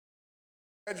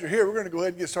Glad you're here. We're going to go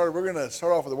ahead and get started. We're going to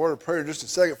start off with a word of prayer in just a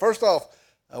second. First off,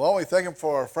 why don't we thank Him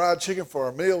for our fried chicken, for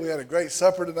our meal. We had a great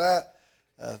supper tonight.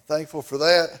 Thankful for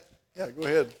that. Yeah, go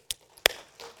ahead.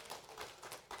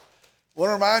 Want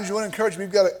to remind you, want to encourage you,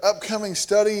 we've got an upcoming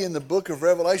study in the book of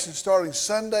Revelation starting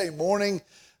Sunday morning.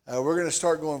 We're going to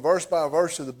start going verse by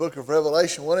verse through the book of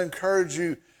Revelation. Want to encourage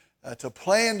you to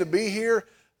plan to be here.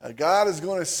 God is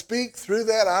going to speak through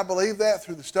that. I believe that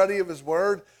through the study of His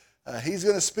Word. He's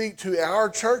going to speak to our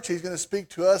church. He's going to speak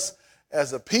to us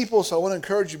as a people. So I want to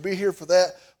encourage you to be here for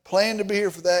that. Plan to be here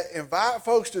for that. Invite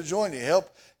folks to join you.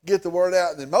 Help get the word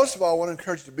out. And then most of all, I want to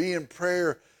encourage you to be in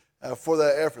prayer for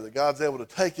that effort, that God's able to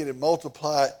take it and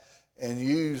multiply it and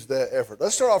use that effort.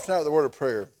 Let's start off tonight with a word of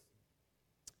prayer.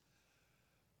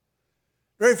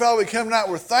 Dear Father, we come tonight.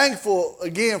 We're thankful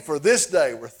again for this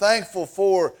day. We're thankful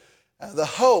for the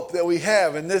hope that we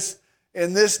have in this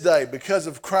day because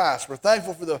of Christ. We're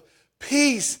thankful for the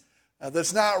peace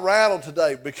that's not rattled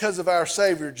today because of our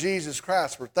Savior, Jesus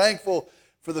Christ. We're thankful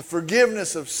for the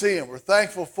forgiveness of sin. We're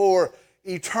thankful for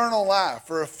eternal life,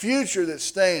 for a future that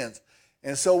stands.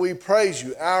 And so we praise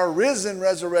you, our risen,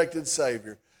 resurrected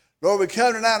Savior. Lord, we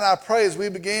come tonight and I pray as we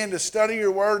begin to study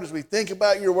your word, as we think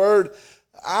about your word,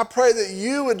 I pray that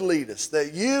you would lead us,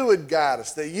 that you would guide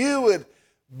us, that you would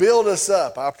build us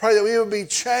up. I pray that we would be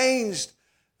changed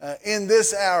in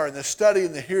this hour, in the study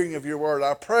and the hearing of your word.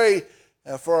 I pray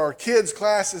for our kids'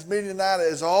 classes meeting tonight,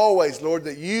 as always, Lord,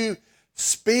 that you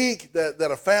speak, that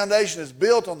a foundation is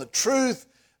built on the truth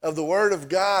of the word of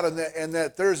God, and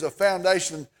that there's a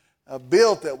foundation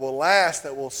built that will last,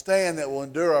 that will stand, that will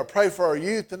endure. I pray for our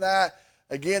youth tonight.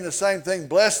 Again, the same thing.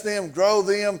 Bless them, grow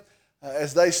them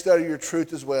as they study your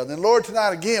truth as well. And then, Lord,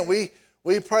 tonight again, we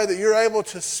pray that you're able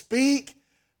to speak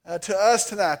to us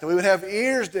tonight, that we would have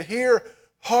ears to hear,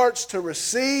 hearts to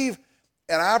receive.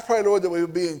 And I pray, Lord, that we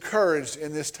would be encouraged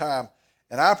in this time.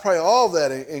 And I pray all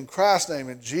that in Christ's name,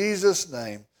 in Jesus'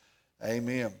 name,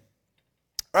 amen.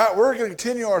 All right, we're going to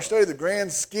continue our study of the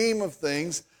grand scheme of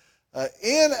things.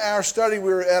 In our study,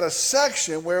 we're at a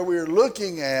section where we're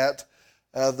looking at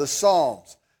the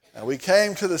Psalms. We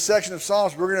came to the section of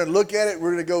Psalms. We're going to look at it.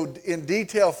 We're going to go in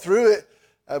detail through it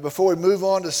before we move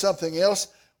on to something else.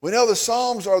 We know the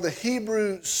Psalms are the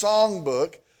Hebrew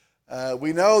songbook.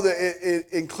 We know that it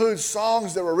includes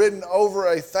songs that were written over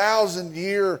a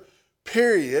 1,000-year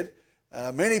period.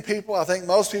 Many people, I think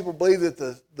most people, believe that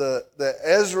that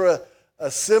Ezra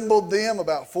assembled them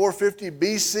about 450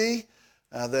 BC.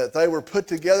 That they were put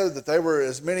together, that they were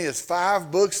as many as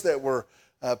 5 books that were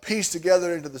pieced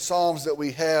together into the Psalms that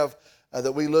we have,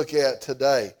 that we look at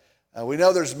today. We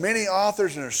know there's many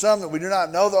authors, and there's some that we do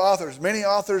not know the authors. Many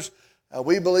authors,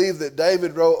 we believe that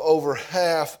David wrote over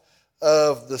half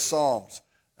of the Psalms.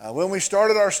 When we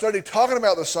started our study talking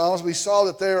about the Psalms, we saw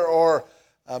that there are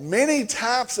many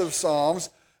types of Psalms,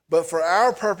 but for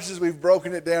our purposes, we've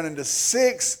broken it down into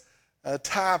 6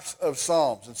 types of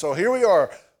Psalms. And so here we are.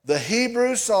 The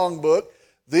Hebrew songbook.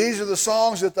 These are the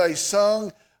songs that they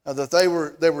sung, that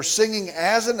they were singing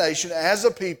as a nation, as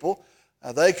a people.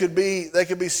 They could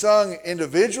be sung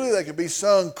individually. They could be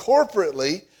sung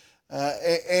corporately.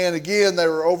 And again, they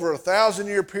were over a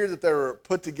 1,000-year period that they were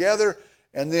put together.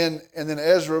 And then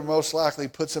Ezra most likely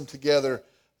puts them together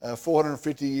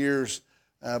 450 years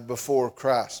before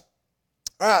Christ.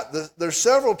 All right, there's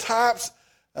several types.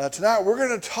 Tonight we're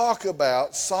going to talk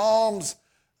about Psalms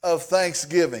of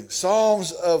thanksgiving.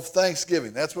 Psalms of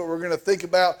thanksgiving. That's what we're going to think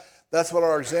about. That's what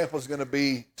our example is going to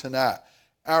be tonight.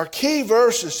 Our key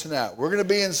verses tonight, we're going to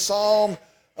be in Psalm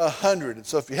 100. And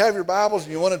so if you have your Bibles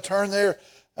and you want to turn there,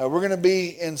 we're going to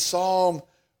be in Psalm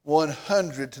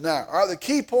 100 tonight. All right, the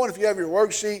key point, if you have your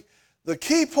worksheet, the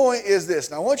key point is this.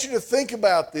 Now I want you to think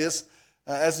about this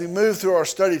as we move through our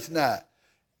study tonight.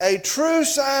 A true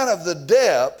sign of the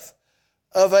depth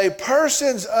of a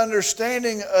person's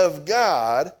understanding of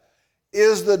God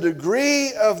is the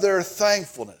degree of their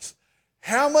thankfulness.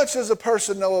 How much does a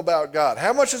person know about God?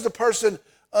 How much does the person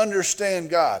understand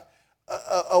God?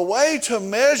 A way to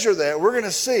measure that, we're going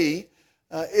to see,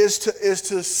 is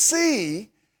to see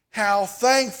how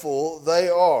thankful they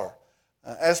are.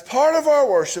 As part of our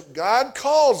worship, God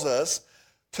calls us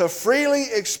to freely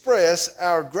express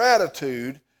our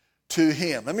gratitude to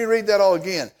Him. Let me read that all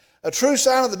again. A true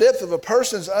sign of the depth of a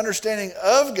person's understanding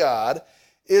of God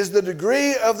is the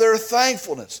degree of their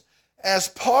thankfulness. As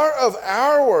part of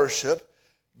our worship,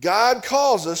 God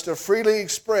calls us to freely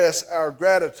express our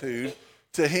gratitude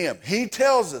to Him. He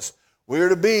tells us we're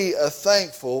to be a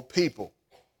thankful people.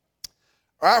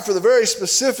 All right, for the very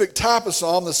specific type of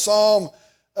psalm, the Psalm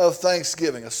of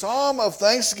Thanksgiving. A psalm of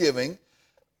thanksgiving,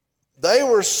 they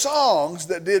were songs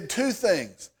that did two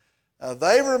things.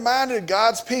 They reminded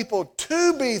God's people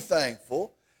to be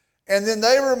thankful, and then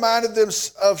they reminded them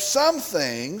of some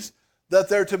things that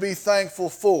they're to be thankful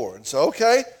for. And so,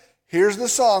 okay, here's the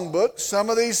songbook. Some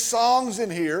of these songs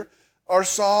in here are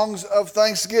songs of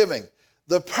thanksgiving.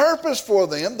 The purpose for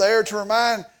them, they are to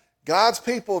remind God's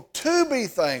people to be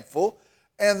thankful,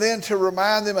 and then to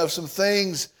remind them of some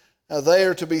things they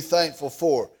are to be thankful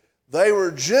for. They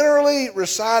were generally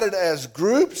recited as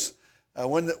groups.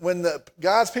 When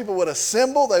God's people would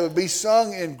assemble, they would be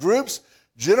sung in groups.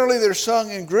 Generally, they're sung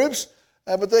in groups,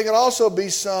 but they can also be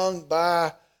sung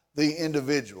by the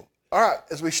individual. All right,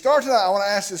 as we start tonight, I want to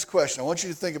ask this question. I want you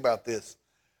to think about this.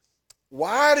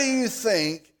 Why do you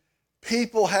think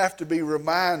people have to be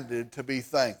reminded to be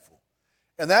thankful?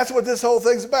 And that's what this whole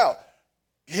thing's about.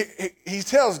 He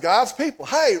tells God's people,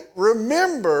 hey,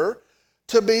 remember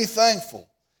to be thankful.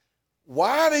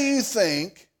 Why do you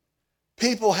think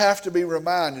people have to be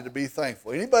reminded to be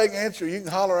thankful? Anybody can answer, you can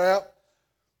holler out.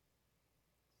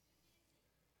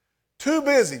 Too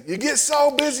busy. You get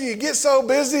so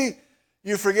busy,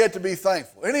 you forget to be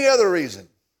thankful. Any other reason?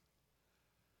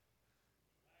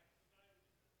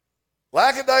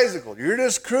 Lackadaisical. You're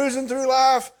just cruising through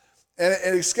life and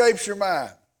it escapes your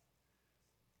mind.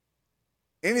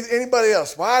 Anybody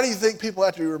else? Why do you think people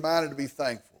have to be reminded to be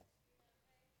thankful?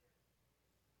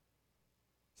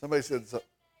 Somebody said so.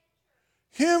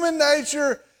 Human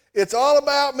nature. It's all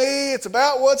about me. It's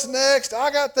about what's next.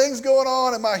 I got things going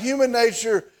on, and my human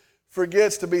nature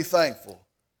forgets to be thankful.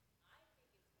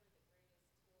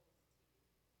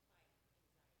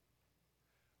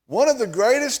 One of the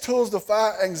greatest tools to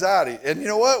fight anxiety, and you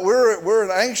know what? We're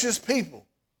an anxious people.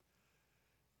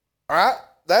 All right?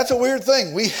 That's a weird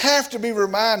thing. We have to be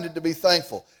reminded to be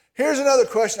thankful. Here's another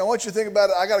question. I want you to think about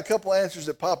it. I got a couple answers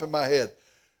that pop in my head.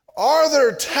 Are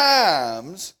there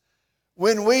times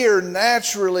when we are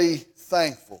naturally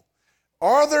thankful?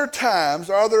 Are there times,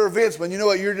 are there events when you know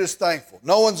what, you're just thankful?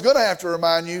 No one's going to have to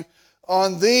remind you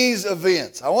on these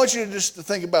events. I want you to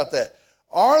think about that.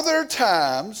 Are there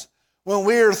times when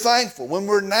we are thankful, when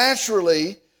we're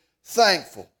naturally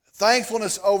thankful?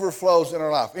 Thankfulness overflows in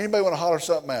our life. Anybody want to holler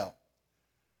something out?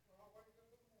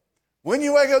 When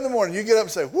you wake up in the morning, you get up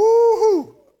and say,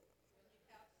 woo-hoo.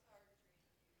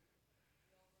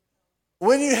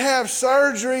 When you have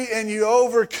surgery and you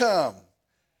overcome,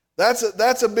 that's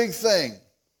a big thing.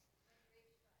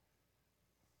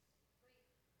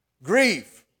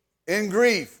 Grief. In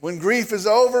grief. When grief is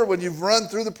over, when you've run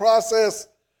through the process.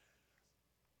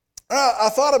 I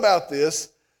thought about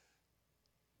this.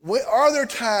 Are there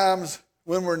times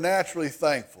when we're naturally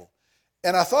thankful?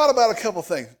 And I thought about a couple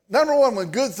things. Number one, when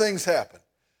good things happen.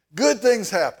 Good things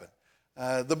happen.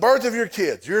 The birth of your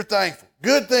kids, you're thankful.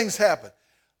 Good things happen.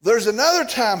 There's another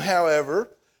time, however,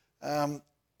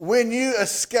 when you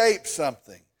escape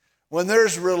something, when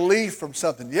there's relief from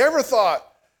something. You ever thought,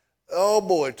 oh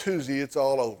boy, Tuesday, it's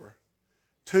all over.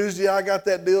 Tuesday, I got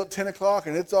that deal at 10 o'clock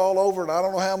and it's all over and I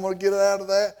don't know how I'm going to get it out of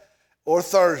that. Or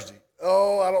Thursday,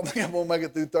 oh, I don't think I'm going to make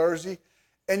it through Thursday.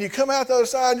 And you come out the other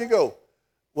side and you go,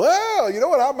 well, you know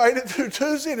what, I made it through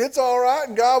Tuesday and it's all right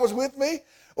and God was with me.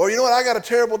 Or you know what, I got a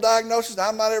terrible diagnosis and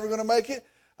I'm not ever going to make it.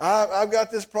 I've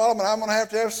got this problem and I'm going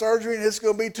to have surgery and it's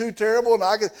going to be too terrible and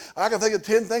I can think of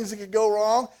 10 things that could go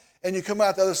wrong. And you come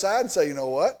out the other side and say, you know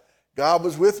what, God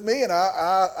was with me and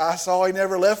I saw He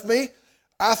never left me.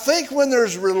 I think when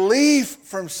there's relief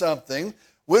from something,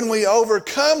 when we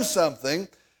overcome something,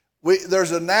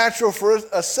 there's a natural for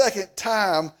a second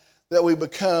time that we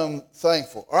become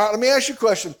thankful. All right, let me ask you a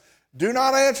question. Do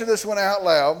not answer this one out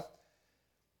loud.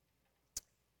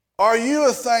 Are you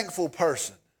a thankful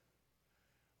person?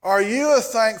 Are you a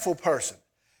thankful person?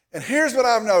 And here's what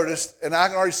I've noticed, and I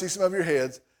can already see some of your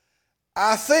heads.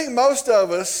 I think most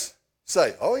of us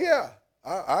say, oh yeah,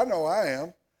 I know I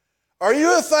am. Are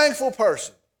you a thankful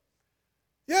person?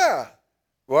 Yeah.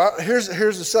 Well, here's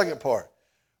the second part.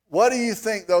 What do you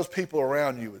think those people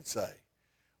around you would say?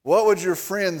 What would your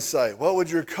friends say? What would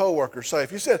your coworkers say?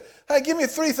 If you said, hey, give me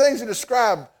 3 things to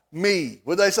describe me,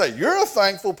 would they say, you're a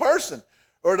thankful person?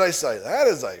 Or would they say, that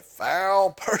is a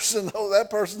foul person. Oh, that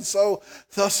person's so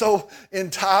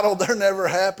entitled, they're never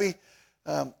happy.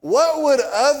 What would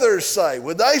others say?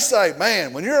 Would they say,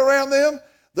 man, when you're around them,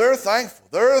 they're thankful.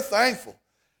 They're thankful.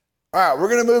 All right, we're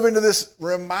going to move into this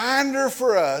reminder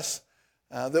for us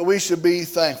that we should be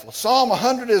thankful. Psalm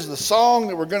 100 is the song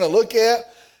that we're going to look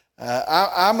at.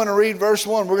 I'm going to read verse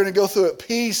 1. We're going to go through it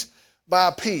piece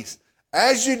by piece.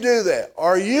 As you do that,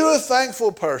 are you a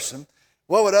thankful person?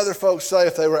 What would other folks say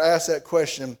if they were asked that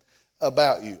question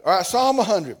about you? All right, Psalm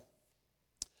 100.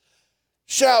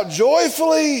 Shout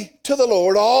joyfully to the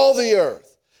Lord, all the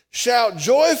earth. Shout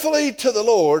joyfully to the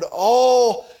Lord,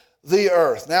 all the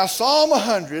earth. Now, Psalm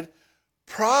 100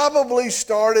 probably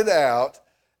started out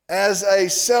as a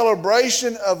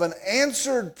celebration of an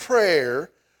answered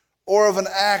prayer or of an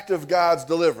act of God's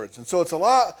deliverance. And so it's a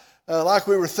lot like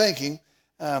we were thinking.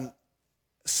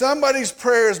 Somebody's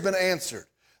prayer has been answered.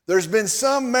 There's been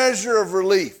some measure of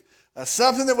relief.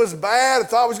 Something that was bad, I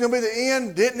thought was going to be the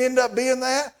end, didn't end up being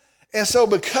that. And so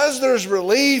because there's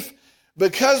relief,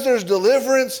 because there's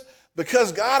deliverance,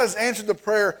 because God has answered the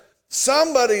prayer,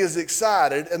 somebody is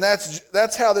excited, and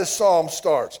that's how this psalm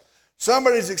starts.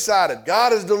 Somebody's excited.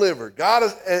 God has delivered. God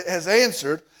has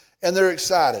answered, and they're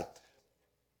excited.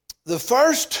 The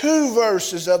first two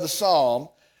verses of the psalm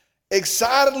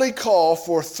excitedly call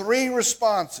for three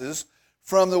responses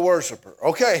from the worshiper.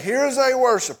 Okay, here's a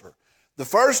worshiper. The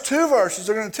first two verses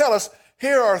are going to tell us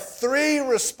here are three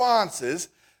responses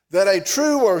that a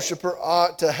true worshiper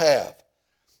ought to have.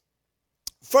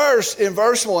 First, in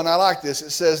verse 1, I like this,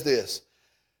 it says this,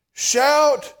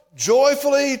 shout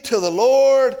joyfully to the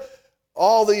Lord,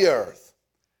 all the earth.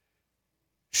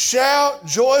 Shout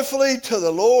joyfully to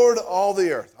the Lord, all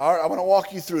the earth. All right, I'm going to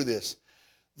walk you through this.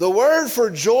 The word for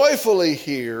joyfully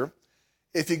here,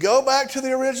 if you go back to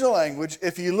the original language,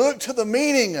 if you look to the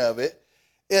meaning of it,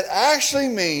 it actually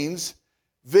means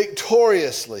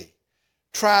victoriously,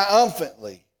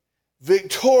 triumphantly,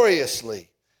 victoriously.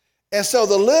 And so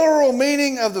the literal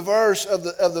meaning of the verse of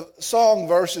the song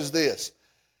verse is this: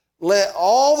 let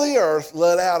all the earth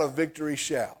let out a victory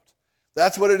shout.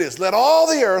 That's what it is. Let all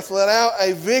the earth let out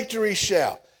a victory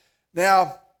shout.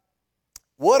 Now,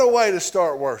 what a way to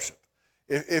start worship.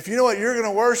 If you know what you're going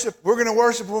to worship, we're going to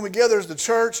worship when we gather as the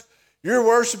church. You're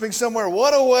worshiping somewhere.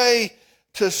 What a way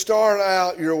to start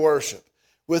out your worship,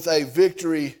 with a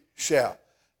victory shout.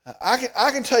 I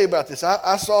can tell you about this.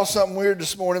 I saw something weird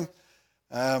this morning.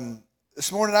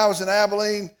 This morning I was in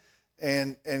Abilene,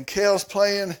 and Kel's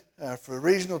playing for a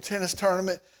regional tennis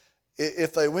tournament.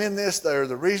 If they win this, they're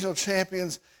the regional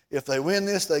champions. If they win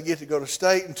this, they get to go to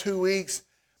state in 2 weeks.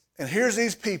 And here's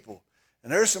these people.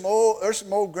 And there's some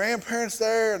old grandparents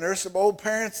there, and there's some old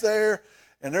parents there,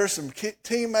 and there's some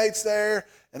teammates there,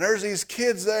 and there's these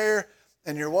kids there,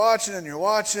 and you're watching,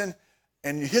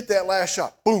 and you hit that last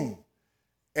shot, boom,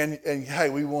 and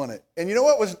hey, we won it. And you know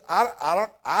what was?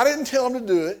 I didn't tell them to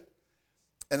do it,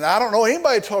 and I don't know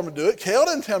anybody told them to do it. Kel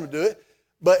didn't tell them to do it,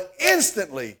 but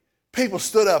instantly people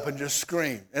stood up and just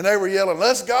screamed, and they were yelling,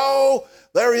 "Let's go!"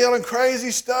 They were yelling crazy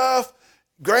stuff.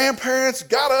 Grandparents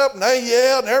got up and they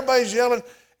yelled, and everybody's yelling,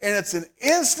 and it's an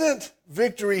instant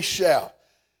victory shout.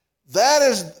 That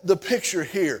is the picture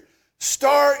here.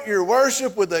 Start your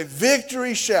worship with a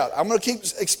victory shout. I'm going to keep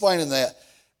explaining that.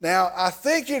 Now, I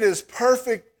think it is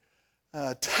perfect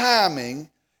timing,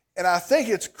 and I think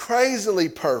it's crazily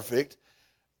perfect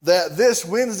that this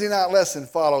Wednesday night lesson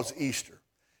follows Easter.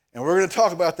 And we're going to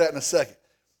talk about that in a second.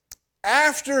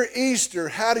 After Easter,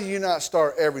 how do you not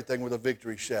start everything with a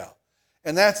victory shout?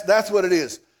 And that's what it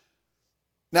is.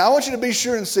 Now, I want you to be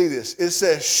sure and see this. It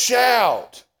says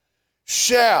shout,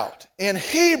 shout. In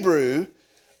Hebrew,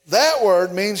 that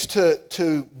word means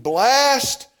to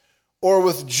blast, or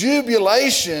with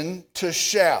jubilation to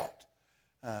shout.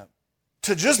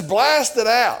 To just blast it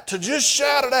out, to just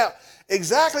shout it out.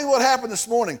 Exactly what happened this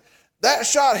morning. That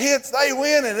shot hits, they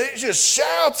win, and it just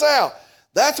shouts out.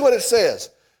 That's what it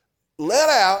says. Let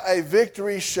out a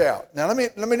victory shout. Now, let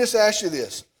me just ask you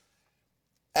this.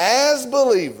 As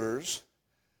believers,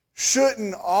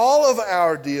 shouldn't all of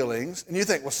our dealings, and you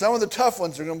think, well, some of the tough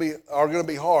ones are going to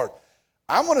be hard.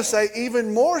 I'm going to say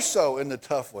even more so in the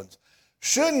tough ones.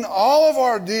 Shouldn't all of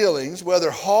our dealings,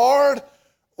 whether hard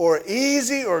or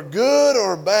easy or good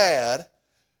or bad,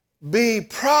 be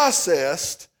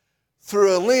processed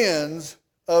through a lens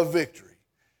of victory?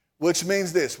 Which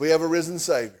means this: we have a risen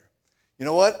Savior. You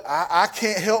know what? I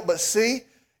can't help but see.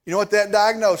 You know what? That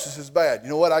diagnosis is bad. You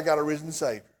know what? I got a risen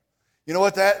Savior. You know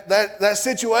what? That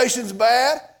situation's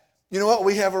bad. You know what?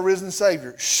 We have a risen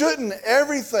Savior. Shouldn't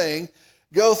everything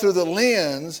go through the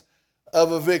lens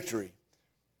of a victory?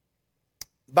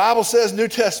 The Bible says, New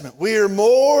Testament, we are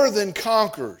more than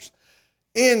conquerors.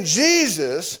 In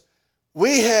Jesus,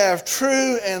 we have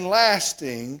true and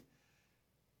lasting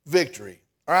victory.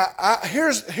 All right,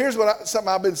 here's something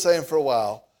I've been saying for a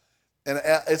while, and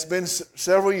it's been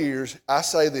several years. I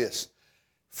say this: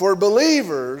 for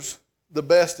believers, the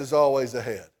best is always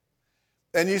ahead.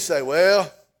 And you say, well,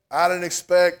 I didn't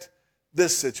expect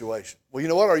this situation. Well, you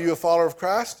know what? Are you a follower of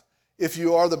Christ? If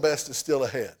you are, the best is still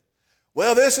ahead.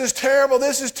 Well, this is terrible, and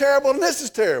this is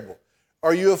terrible.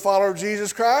 Are you a follower of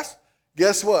Jesus Christ?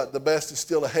 Guess what? The best is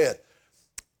still ahead.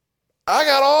 I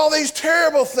got all these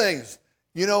terrible things.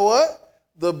 You know what?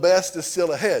 the best is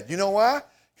still ahead. You know why?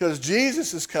 Because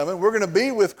Jesus is coming. We're going to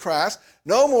be with Christ.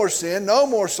 No more sin, no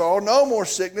more sorrow, no more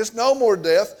sickness, no more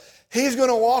death. He's going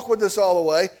to walk with us all the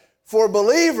way. For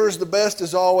believers, the best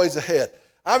is always ahead.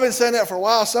 I've been saying that for a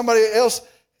while. Somebody else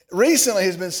recently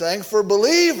has been saying, for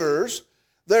believers,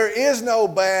 there is no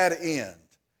bad end.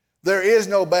 There is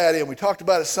no bad end. We talked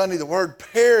about it Sunday, the word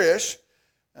perish,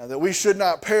 that we should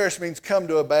not perish means come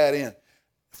to a bad end.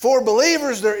 For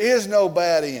believers, there is no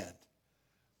bad end.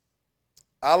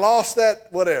 I lost that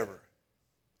whatever.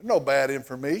 There's no bad end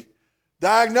for me.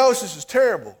 Diagnosis is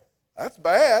terrible. That's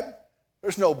bad.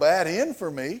 There's no bad end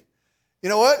for me. You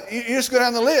know what? You just go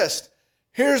down the list.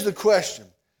 Here's the question.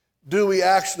 Do we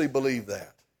actually believe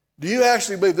that? Do you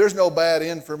actually believe there's no bad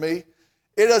end for me?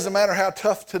 It doesn't matter how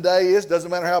tough today is. Doesn't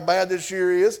matter how bad this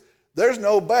year is. There's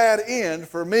no bad end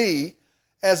for me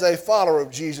as a follower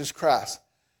of Jesus Christ.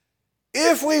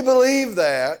 If we believe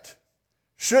that,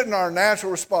 shouldn't our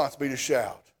natural response be to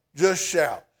shout? Just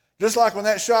shout. Just like when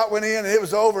that shot went in and it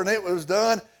was over and it was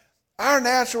done, our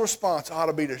natural response ought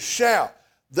to be to shout.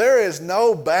 There is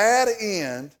no bad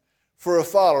end for a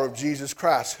follower of Jesus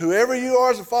Christ. Whoever you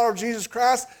are as a follower of Jesus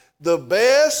Christ, the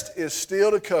best is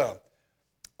still to come.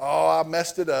 Oh, I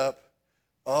messed it up.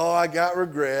 Oh, I got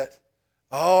regret.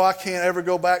 Oh, I can't ever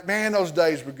go back. Man, those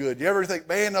days were good. You ever think,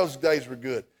 man, those days were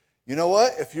good? You know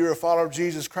what? If you're a follower of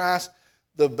Jesus Christ,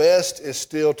 the best is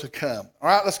still to come. All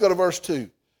right, let's go to verse 2.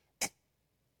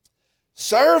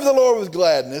 Serve the Lord with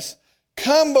gladness.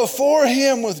 Come before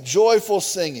him with joyful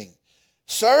singing.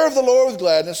 Serve the Lord with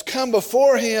gladness. Come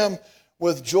before him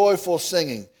with joyful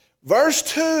singing. Verse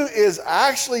 2 is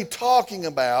actually talking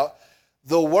about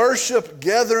the worship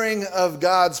gathering of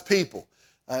God's people.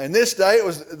 In this day, it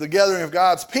was the gathering of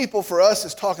God's people. For us,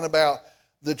 it's talking about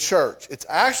the church. It's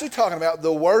actually talking about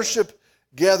the worship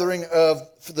gathering of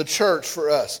the church for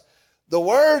us. The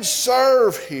word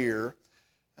serve here,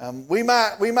 we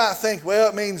might think, well,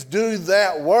 it means do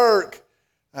that work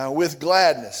with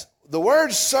gladness. The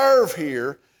word serve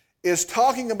here is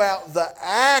talking about the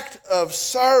act of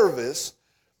service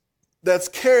that's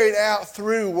carried out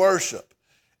through worship.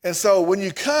 And so when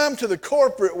you come to the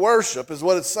corporate worship, is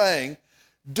what it's saying,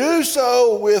 do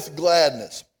so with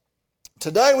gladness.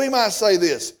 Today we might say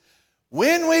this: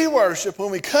 when we worship,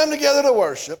 when we come together to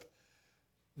worship,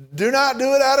 do not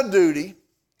do it out of duty.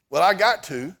 Well, I got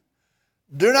to.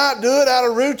 Do not do it out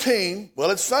of routine.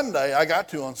 Well, it's Sunday. I got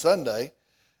to on Sunday.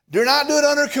 Do not do it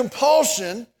under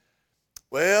compulsion.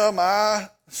 Well, my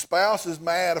spouse is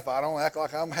mad if I don't act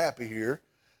like I'm happy here.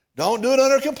 Don't do it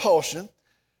under compulsion,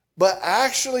 but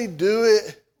actually do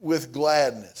it with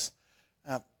gladness.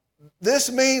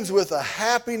 This means with a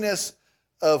happiness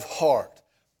of heart.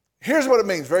 Here's what it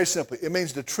means, very simply. It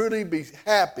means to truly be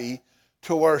happy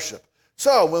to worship.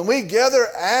 So when we gather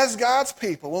as God's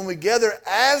people, when we gather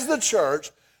as the church,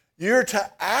 you're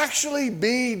to actually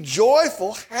be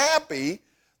joyful, happy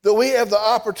that we have the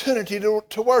opportunity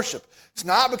to worship. It's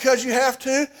not because you have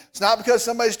to. It's not because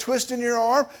somebody's twisting your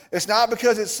arm. It's not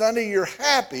because it's Sunday. You're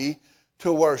happy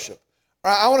to worship.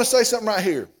 All right, I want to say something right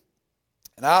here,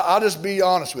 and I'll just be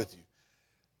honest with you.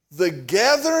 The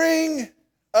gathering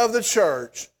of the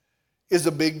church is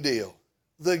a big deal.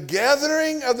 The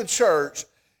gathering of the church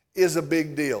is a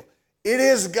big deal. It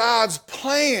is God's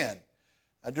plan.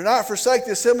 Do not forsake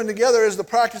the assembling together as the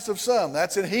practice of some.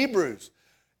 That's in Hebrews.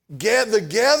 The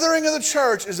gathering of the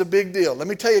church is a big deal. Let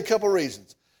me tell you a couple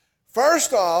reasons.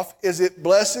 First off is it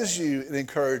blesses you and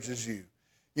encourages you.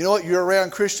 You know what? You're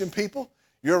around Christian people.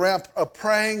 You're around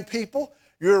praying people.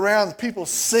 You're around people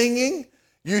singing.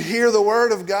 You hear the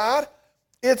word of God.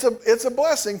 It's a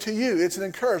blessing to you. It's an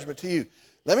encouragement to you.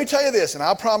 Let me tell you this, and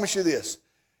I'll promise you this.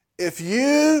 If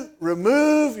you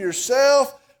remove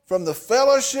yourself from the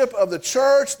fellowship of the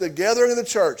church, the gathering of the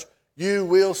church, you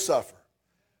will suffer.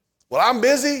 Well, I'm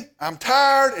busy. I'm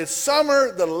tired. It's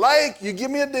summer. The lake. You give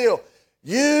me a deal.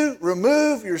 You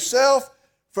remove yourself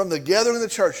from the gathering of the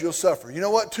church, you'll suffer. You know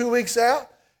what? 2 weeks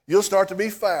out, you'll start to be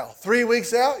foul. 3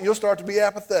 weeks out, you'll start to be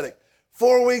apathetic.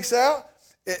 4 weeks out,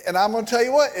 and I'm going to tell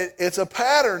you what, it's a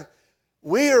pattern.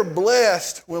 We are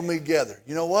blessed when we gather.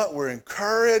 You know what? We're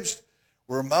encouraged.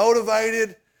 We're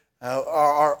motivated.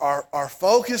 Our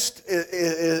focus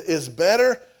is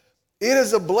better. It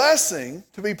is a blessing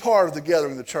to be part of the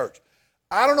gathering of the church.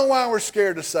 I don't know why we're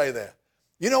scared to say that.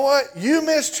 You know what? You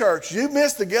miss church. You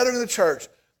miss the gathering of the church.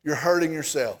 You're hurting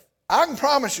yourself. I can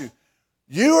promise you,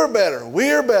 you are better. We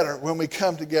are better when we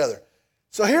come together.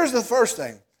 So here's the first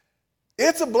thing.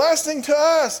 It's a blessing to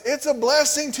us. It's a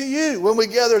blessing to you when we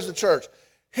gather as a church.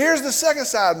 Here's the second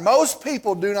side. Most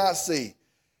people do not see.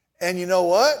 And you know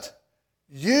what?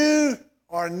 You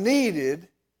are needed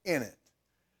in it.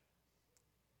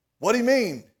 What do you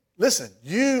mean? Listen,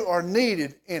 you are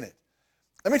needed in it.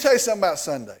 Let me tell you something about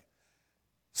Sunday.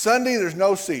 Sunday, there's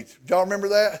no seats. Do y'all remember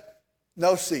that?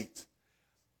 No seats.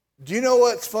 Do you know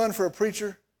what's fun for a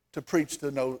preacher? To preach to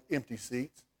no empty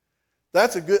seats.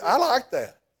 I like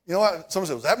that. You know what? Someone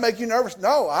says, does that make you nervous?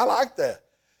 No, I like that.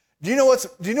 Do you know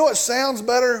what sounds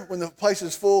better when the place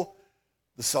is full?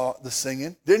 The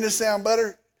singing. Didn't it sound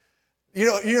better? You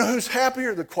know who's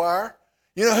happier? The choir.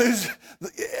 You know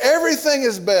everything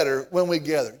is better when we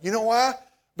gather. You know why?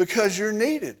 Because you're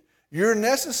needed. You're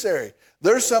necessary.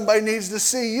 There's somebody needs to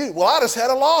see you. Well, I just had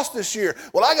a loss this year.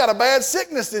 Well, I got a bad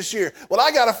sickness this year. Well,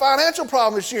 I got a financial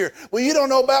problem this year. Well, you don't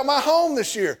know about my home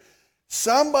this year.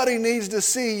 Somebody needs to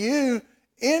see you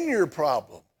in your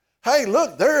problem. Hey,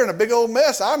 look, they're in a big old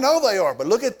mess. I know they are, but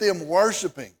look at them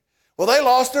worshiping. Well, they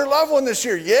lost their loved one this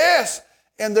year. Yes,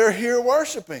 and they're here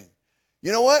worshiping.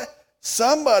 You know what?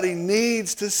 Somebody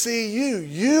needs to see you.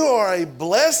 You are a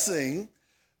blessing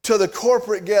to the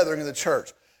corporate gathering of the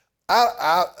church.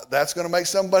 That's going to make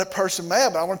person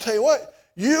mad, but I want to tell you what.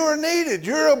 You are needed.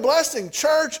 You're a blessing.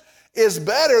 Church is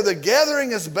better. The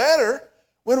gathering is better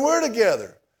when we're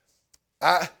together.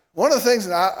 One of the things,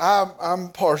 and I'm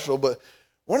partial, but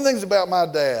one of the things about my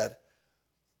dad,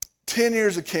 10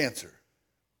 years of cancer,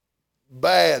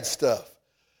 bad stuff.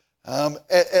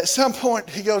 At some point,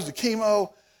 he goes to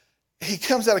chemo. He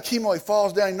comes out of chemo, he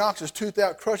falls down, he knocks his tooth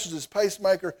out, crushes his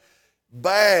pacemaker.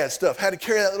 Bad stuff. Had to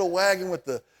carry that little wagon with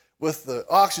the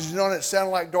oxygen on it. It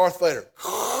sounded like Darth Vader.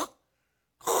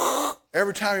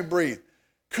 Every time he breathed.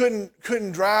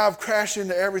 Couldn't drive, crashed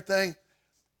into everything.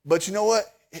 But you know what?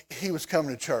 He was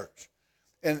coming to church.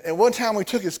 And one time we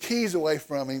took his keys away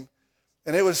from him,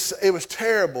 and it was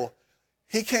terrible.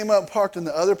 He came up and parked in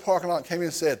the other parking lot and came in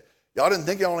and said, y'all didn't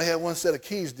think you only had one set of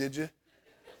keys, did you?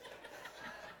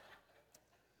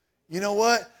 You know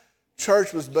what?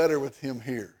 Church was better with him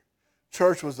here.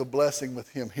 Church was a blessing with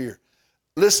him here.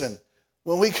 Listen,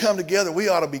 when we come together, we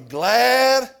ought to be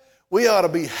glad. We ought to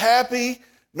be happy.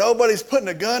 Nobody's putting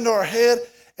a gun to our head.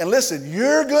 And listen,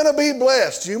 you're going to be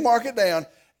blessed. You mark it down,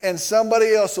 and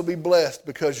somebody else will be blessed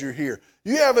because you're here.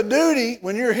 You have a duty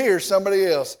when you're here. Somebody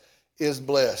else is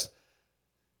blessed.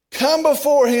 Come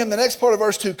before him, the next part of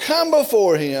verse 2, come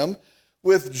before him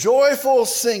with joyful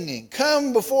singing.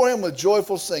 Come before him with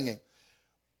joyful singing.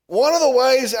 One of the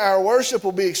ways our worship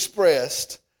will be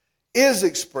expressed is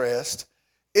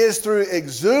through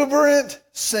exuberant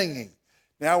singing.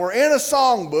 Now, we're in a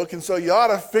songbook, and so you ought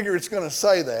to figure it's going to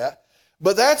say that.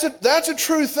 But that's a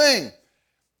true thing.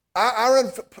 I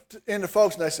run into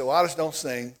folks, and they say, well, I just don't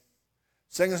sing.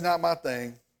 Singing's not my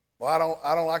thing. Well,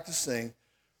 I don't like to sing.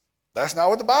 That's not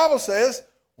what the Bible says.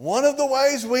 One of the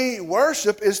ways we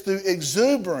worship is through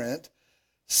exuberant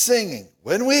singing.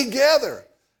 When we gather,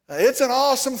 it's an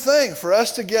awesome thing for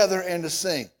us to gather and to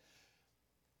sing.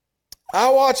 I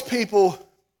watch people,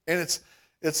 and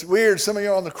it's weird. Some of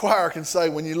you on the choir can say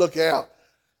when you look out.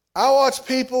 I watch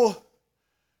people,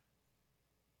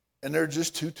 and they're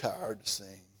just too tired to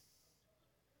sing.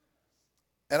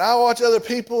 And I watch other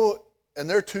people, and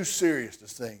they're too serious to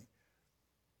sing.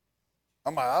 I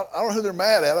don't know who they're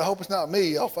mad at. I hope it's not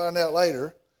me. I'll find out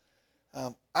later.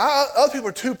 Other people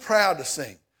are too proud to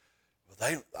sing.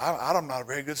 I'm not a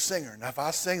very good singer. And if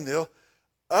I sing,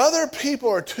 other people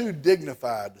are too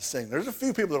dignified to sing. There's a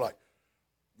few people that are like,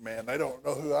 man, they don't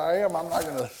know who I am. I'm not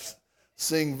going to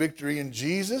sing Victory in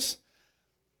Jesus.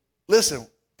 Listen,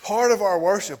 part of our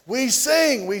worship, we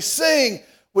sing, we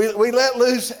let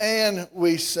loose and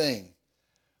we sing.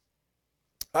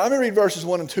 Let me read verses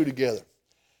 1 and 2 together.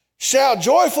 Shout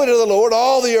joyfully to the Lord,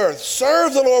 all the earth.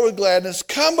 Serve the Lord with gladness.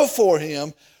 Come before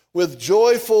him with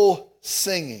joyful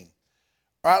singing.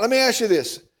 All right, let me ask you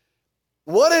this.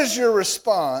 What is your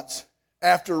response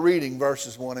after reading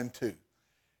verses 1 and 2?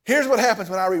 Here's what happens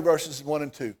when I read verses 1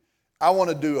 and 2. I want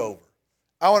to do over.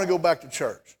 I want to go back to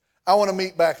church. I want to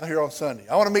meet back here on Sunday.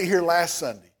 I want to meet here last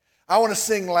Sunday. I want to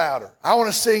sing louder. I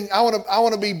want to sing. I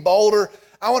want to be bolder.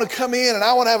 I want to come in and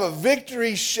I want to have a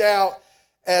victory shout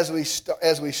as we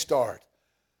start.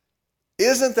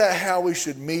 Isn't that how we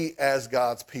should meet as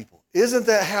God's people? Isn't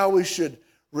that how we should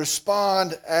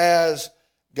respond as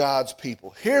God's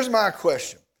people? Here's my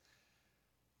question.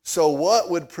 So what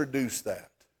would produce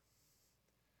that?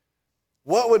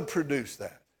 What would produce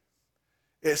that?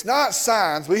 It's not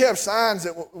signs. We have signs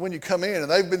that when you come in, and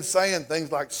they've been saying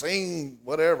things like sing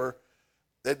whatever.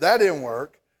 That didn't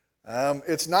work.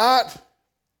 It's not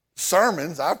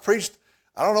sermons. I've preached,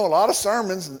 I don't know, a lot of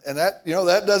sermons, and that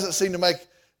doesn't seem to make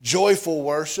joyful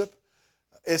worship.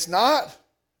 It's not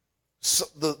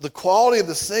the quality of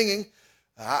the singing.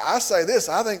 I say this,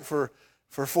 I think for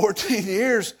 14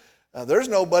 years, There's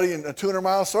nobody in a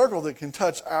 200-mile circle that can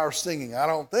touch our singing, I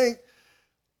don't think.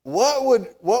 What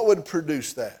would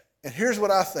produce that? And here's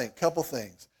what I think, couple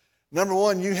things. Number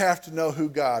one, you have to know who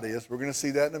God is. We're going to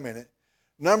see that in a minute.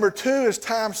 Number two is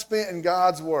time spent in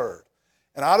God's Word.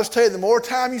 And I'll just tell you, the more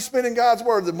time you spend in God's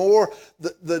Word, the more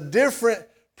the different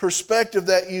perspective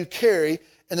that you carry.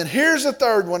 And then here's the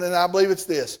third one, and I believe it's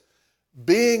this: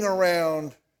 being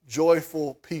around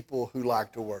joyful people who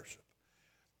like to worship.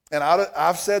 And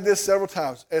I've said this several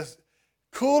times. As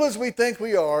cool as we think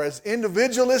we are, as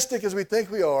individualistic as we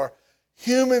think we are,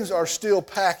 humans are still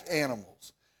pack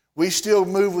animals. We still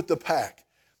move with the pack.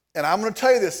 And I'm going to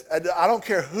tell you this, I don't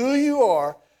care who you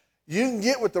are, you can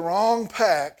get with the wrong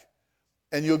pack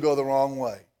and you'll go the wrong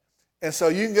way. And so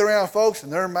you can get around folks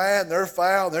and they're mad and they're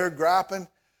foul and they're griping.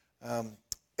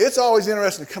 It's always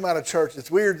interesting to come out of church.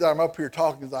 It's weird that I'm up here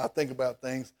talking as I think about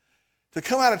things. To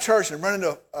come out of church and run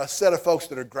into a set of folks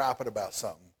that are griping about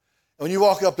something. And when you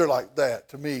walk up there like that,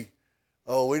 to me,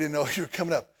 oh, we didn't know you were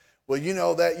coming up. Well, you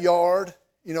know that yard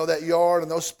and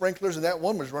those sprinklers, and that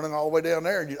woman's running all the way down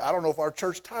there. And I don't know if our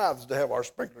church tithes to have our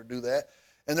sprinkler do that.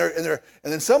 And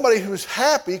then somebody who's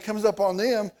happy comes up on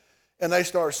them, and they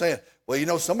start saying, well, you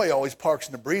know, somebody always parks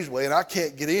in the breezeway, and I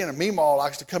can't get in. And Meemaw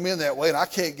likes to come in that way, and I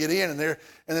can't get in. And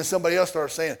then somebody else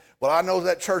starts saying, well, I know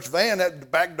that church van,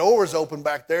 that back door is open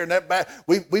back there, and that back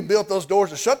we built those doors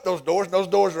to shut those doors, and those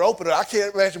doors are open. And I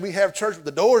can't imagine we have church with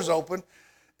the doors open.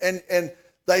 And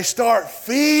they start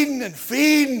feeding, and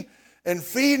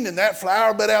that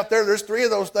flower bed out there's 3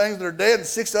 of those things that are dead and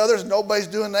 6 others, and nobody's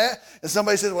doing that. And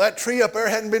somebody says, well, that tree up there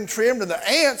hadn't been trimmed, and the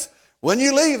ants, when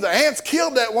you leave, the ants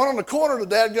killed that one on the corner, the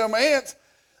dadgum ants.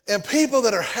 And people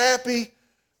that are happy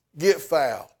get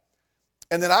foul.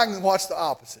 And then I can watch the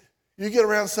opposite. You get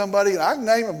around somebody, and I can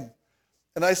name them,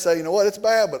 and they say, you know what, it's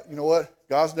bad, but you know what,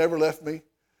 God's never left me.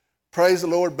 Praise the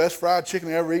Lord, best fried chicken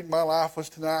I ever eaten in my life was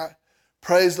tonight.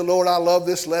 Praise the Lord, I love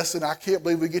this lesson. I can't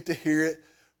believe we get to hear it.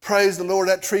 Praise the Lord,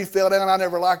 that tree fell down. I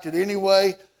never liked it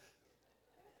anyway.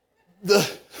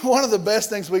 One of the best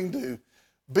things we can do,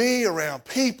 be around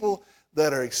people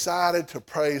that are excited to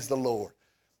praise the Lord.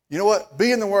 You know what?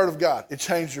 Be in the Word of God. It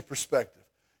changed your perspective.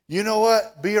 You know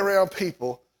what? Be around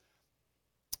people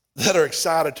that are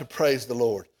excited to praise the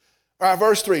Lord. All right,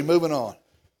 verse 3, moving on.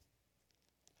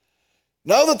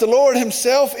 Know that the Lord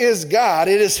himself is God.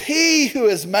 It is he who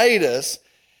has made us,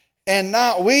 and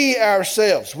not we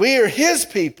ourselves. We are his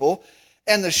people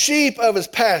and the sheep of his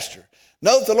pasture.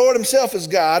 Know that the Lord himself is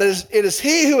God. It is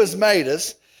he who has made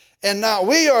us, and not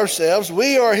we ourselves.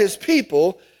 We are his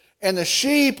people and the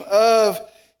sheep of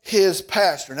his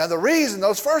pasture. Now the reason,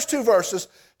 those first 2 verses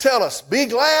tell us, be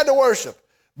glad to worship,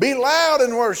 be loud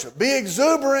in worship, be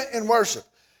exuberant in worship.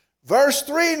 Verse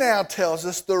 3 now tells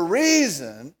us the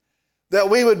reason that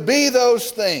we would be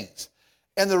those things.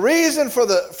 And the reason for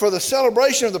the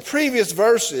celebration of the previous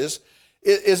verses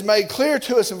is made clear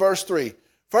to us in verse 3.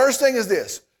 First thing is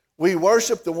this: we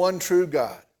worship the one true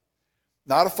God.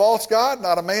 Not a false God,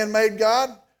 not a man-made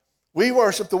God. We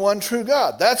worship the one true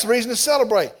God. That's the reason to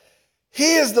celebrate.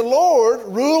 He is the Lord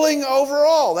ruling over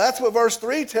all. That's what verse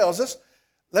 3 tells us.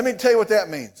 Let me tell you what that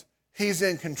means. He's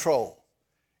in control.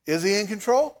 Is he in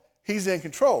control? He's in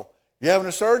control. You having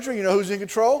a surgery, you know who's in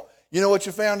control? You know what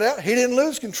you found out? He didn't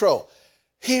lose control.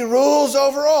 He rules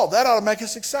over all. That ought to make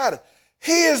us excited.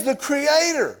 He is the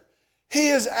creator. He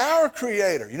is our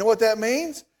creator. You know what that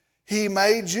means? He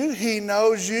made you. He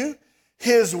knows you.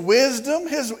 His wisdom,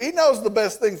 he knows the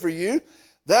best thing for you.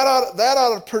 That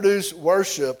ought to produce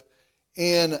worship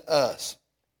in us.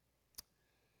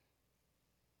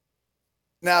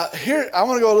 Now, here, I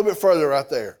want to go a little bit further right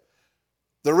there.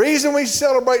 The reason we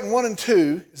celebrate in 1 and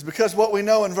 2 is because what we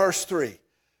know in verse 3.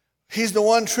 He's the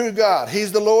one true God.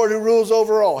 He's the Lord who rules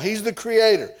over all. He's the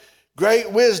creator.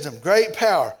 Great wisdom, great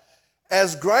power.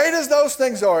 As great as those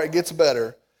things are, it gets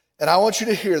better. And I want you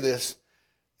to hear this.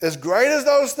 As great as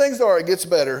those things are, it gets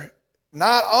better.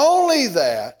 Not only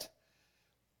that,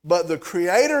 but the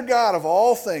creator God of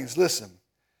all things, listen,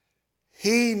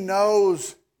 he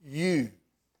knows you.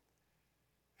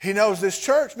 He knows this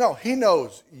church? No, he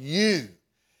knows you.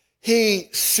 He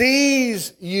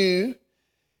sees you.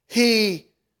 He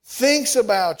thinks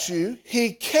about you.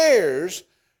 He cares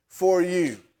for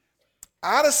you.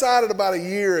 I decided about a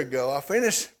year ago, I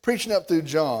finished preaching up through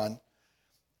John,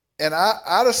 and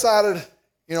I decided,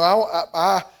 you know,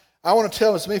 I want to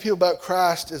tell as many people about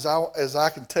Christ as I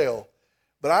can tell.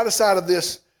 But I decided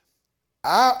this,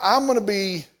 I'm going to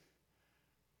be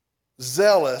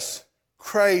zealous,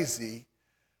 crazy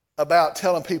about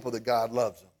telling people that God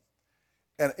loves them.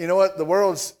 And you know what? The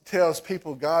world tells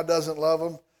people God doesn't love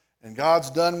them and God's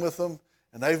done with them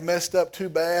and they've messed up too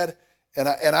bad. And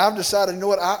I've decided, you know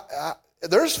what,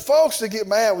 there's folks that get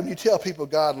mad when you tell people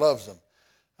God loves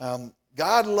them.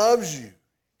 God loves you.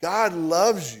 God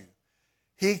loves you.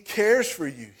 He cares for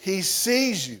you. He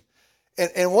sees you.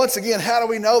 And once again, how do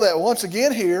we know that? Once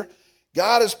again here,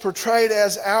 God is portrayed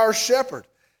as our shepherd.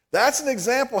 That's an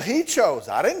example he chose.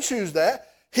 I didn't choose that.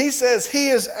 He says he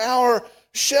is our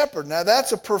shepherd. Now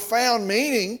that's a profound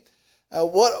meaning.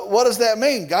 What does that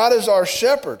mean? God is our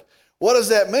shepherd. What does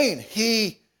that mean?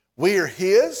 We are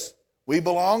his. We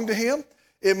belong to him.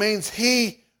 It means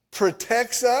he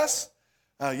protects us.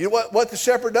 You know what the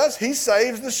shepherd does? He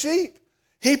saves the sheep.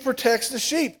 He protects the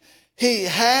sheep. He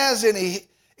has and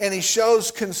he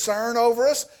shows concern over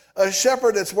us. A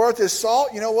shepherd that's worth his salt,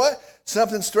 you know what?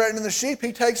 Something's threatening the sheep,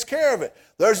 he takes care of it.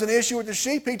 There's an issue with the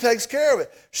sheep, he takes care of it.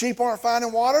 Sheep aren't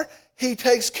finding water, he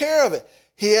takes care of it.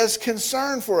 He has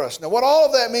concern for us. Now, what all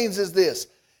of that means is this.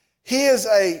 He is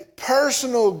a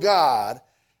personal God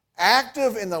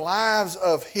active in the lives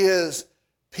of his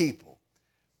people.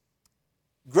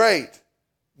 Great,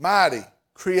 mighty,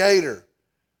 creator,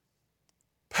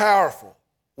 powerful,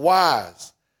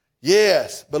 wise.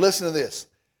 Yes, but listen to this.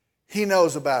 He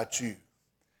knows about you.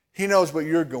 He knows what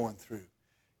you're going through.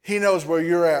 He knows where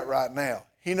you're at right now.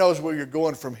 He knows where you're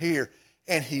going from here.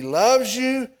 And he loves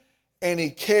you and he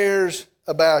cares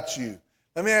about you.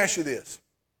 Let me ask you this.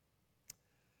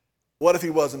 What if he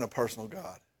wasn't a personal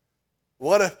God?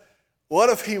 What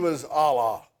if he was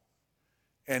Allah?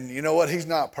 And you know what? He's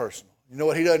not personal. You know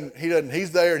what? He doesn't,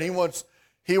 he's there and he wants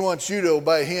you to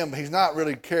obey him, but he's not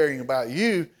really caring about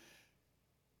you.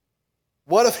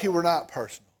 What if he were not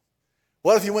personal?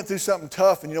 What if you went through something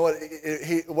tough and you know what?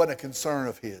 It wasn't a concern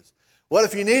of his. What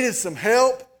if you needed some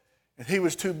help and he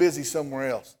was too busy somewhere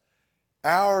else?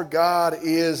 Our God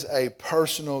is a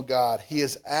personal God. He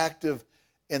is active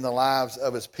in the lives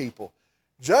of his people.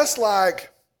 Just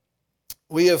like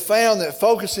we have found that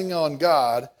focusing on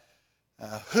God,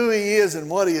 who he is and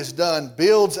what he has done,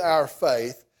 builds our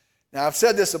faith. Now, I've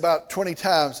said this about 20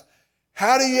 times.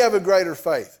 How do you have a greater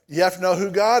faith? You have to know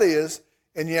who God is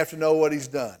and you have to know what he's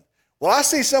done. Well, I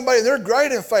see somebody, they're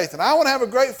great in faith, and I want to have a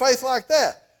great faith like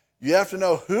that. You have to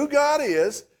know who God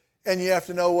is, and you have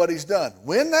to know what he's done.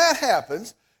 When that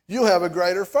happens, you'll have a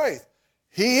greater faith.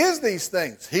 He is these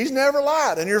things. He's never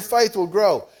lied, and your faith will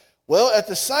grow. Well, at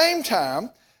the same time,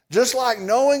 just like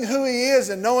knowing who he is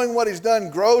and knowing what he's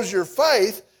done grows your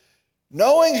faith,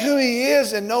 knowing who he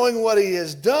is and knowing what he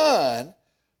has done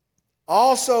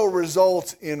also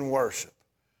results in worship.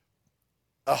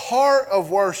 A heart of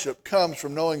worship comes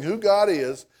from knowing who God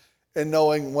is and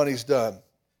knowing what he's done.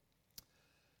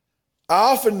 I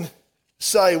often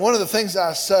say, one of the things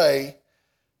I say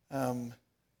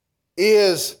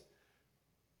is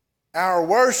our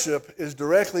worship is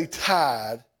directly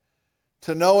tied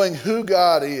to knowing who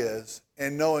God is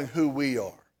and knowing who we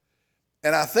are.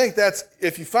 And I think that's,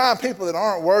 if you find people that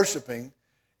aren't worshiping,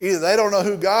 either they don't know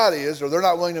who God is or they're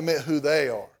not willing to admit who they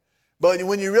are. But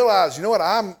when you realize, you know what,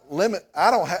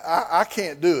 I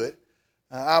can't do it.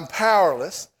 I'm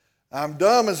powerless. I'm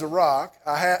dumb as a rock.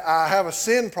 I have a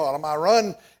sin problem. I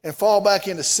run and fall back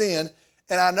into sin.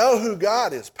 And I know who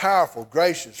God is, powerful,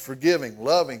 gracious, forgiving,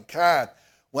 loving, kind.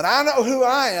 When I know who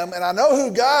I am and I know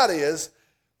who God is,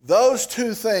 those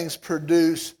two things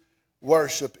produce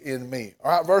worship in me.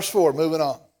 All right, verse 4, moving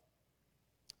on.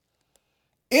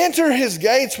 Enter his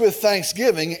gates with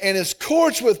thanksgiving and his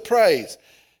courts with praise.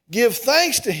 Give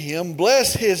thanks to him,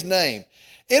 bless his name.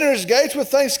 Enter his gates with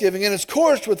thanksgiving and his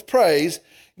courts with praise.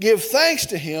 Give thanks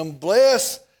to him,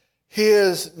 bless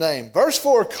his name. Verse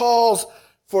 4 calls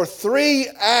for three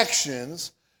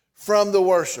actions from the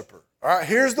worshiper. All right,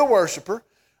 here's the worshiper.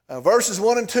 Verses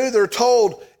 1 and 2, they're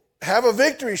told, have a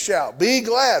victory shout, be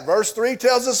glad. Verse 3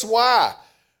 tells us why.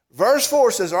 Verse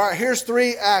 4 says, all right, here's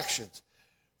three actions.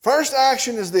 First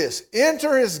action is this,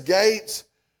 enter his gates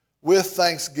with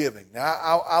thanksgiving.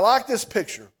 Now, I like this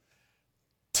picture.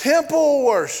 Temple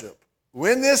worship,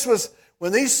 when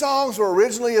these songs were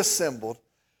originally assembled,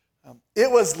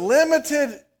 it was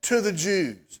limited to the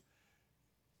Jews.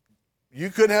 You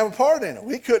couldn't have a part in it.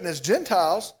 We couldn't as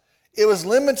Gentiles. It was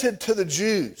limited to the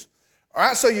Jews. All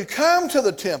right, so you come to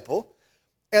the temple,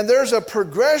 and there's a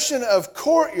progression of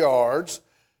courtyards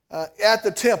at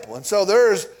the temple. And so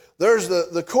there's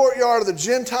the courtyard of the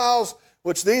Gentiles,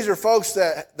 which these are folks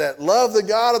that love the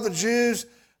God of the Jews,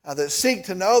 that seek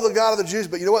to know the God of the Jews,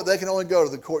 but you know what? They can only go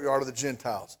to the courtyard of the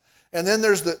Gentiles. And then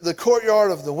there's the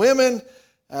courtyard of the women,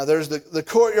 there's the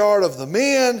courtyard of the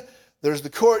men, there's the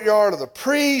courtyard of the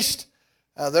priest,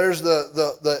 there's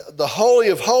the Holy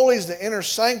of Holies, the inner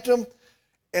sanctum.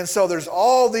 And so there's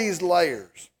all these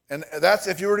layers. And that's,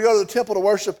 if you were to go to the temple to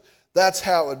worship, that's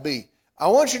how it would be. I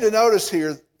want you to notice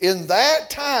here, in that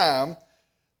time,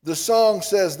 the song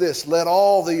says this, let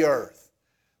all the earth.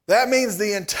 That means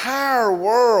the entire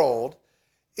world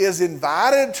is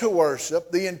invited to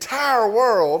worship. The entire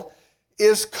world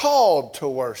is called to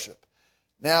worship.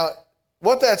 Now,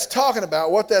 what that's talking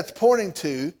about, what that's pointing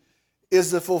to,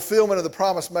 is the fulfillment of the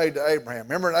promise made to Abraham.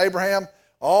 Remember in Abraham,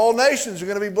 all nations are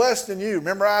going to be blessed in you.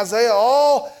 Remember Isaiah,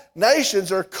 all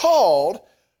nations are called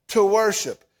to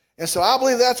worship. And so I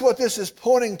believe that's what this is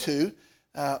pointing to.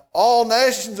 All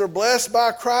nations are blessed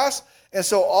by Christ, and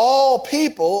so all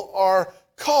people are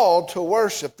called to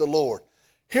worship the Lord.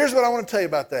 Here's what I want to tell you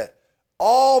about that.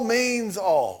 All means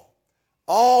all.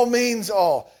 All means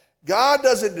all. God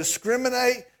doesn't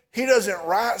discriminate. He doesn't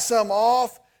write some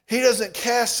off. He doesn't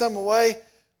cast some away.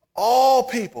 All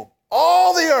people,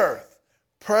 all the earth,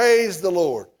 praise the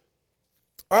Lord.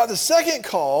 All right, the second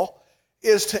call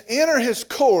is to enter his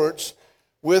courts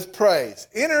with praise.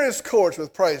 Enter his courts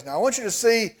with praise. Now, I want you to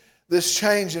see this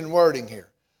change in wording here.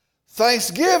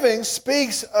 Thanksgiving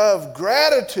speaks of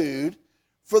gratitude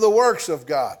for the works of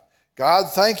God.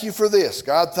 God, thank you for this.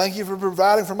 God, thank you for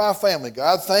providing for my family.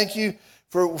 God, thank you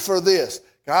for this.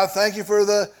 God, thank you for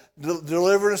the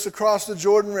delivering us across the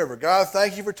Jordan River. God,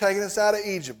 thank you for taking us out of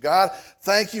Egypt. God,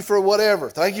 thank you for whatever.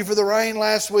 Thank you for the rain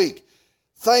last week.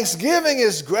 Thanksgiving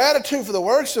is gratitude for the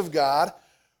works of God.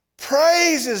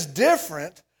 Praise is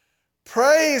different.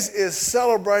 Praise is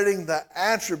celebrating the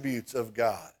attributes of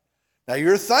God. Now,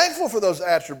 you're thankful for those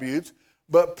attributes,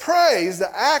 but praise,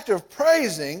 the act of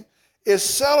praising, is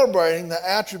celebrating the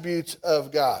attributes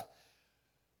of God.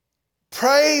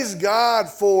 Praise God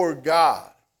for God.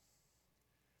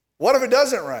 What if it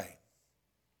doesn't rain?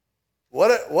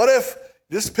 What if,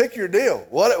 just pick your deal.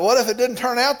 What if it didn't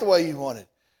turn out the way you wanted?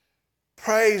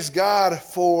 Praise God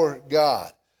for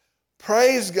God.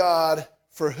 Praise God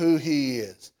for who he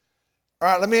is. All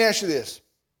right, let me ask you this.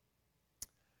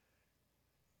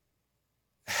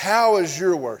 How is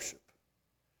your worship?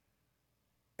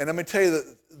 And let me tell you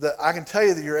that I can tell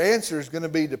you that your answer is going to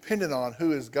be dependent on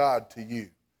who is God to you.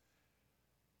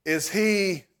 Is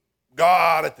he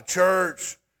God at the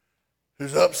church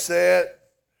who's upset,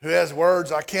 who has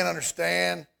words I can't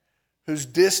understand, who's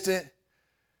distant?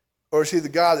 Or is he the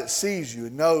God that sees you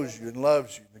and knows you and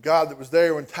loves you? The God that was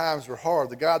there when times were hard.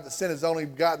 The God that sent his only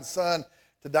begotten Son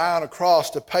to die on a cross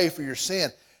to pay for your sin.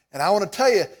 And I want to tell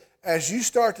you, as you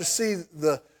start to see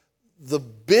the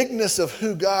bigness of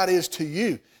who God is to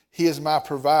you, he is my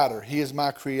provider. He is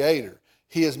my creator.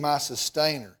 He is my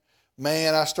sustainer.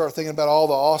 Man, I start thinking about all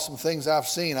the awesome things I've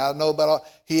seen. I know about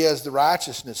he has the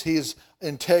righteousness. He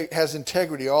has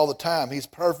integrity all the time. He's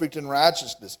perfect in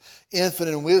righteousness,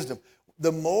 infinite in wisdom.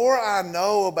 The more I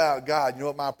know about God, you know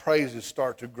what, my praises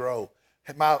start to grow.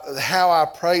 How I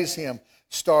praise him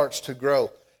starts to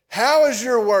grow. How is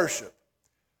your worship?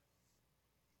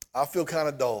 I feel kind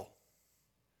of dull,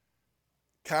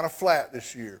 kind of flat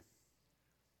this year.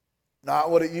 Not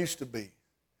what it used to be.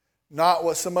 Not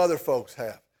what some other folks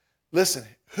have. Listen,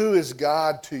 who is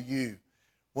God to you?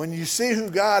 When you see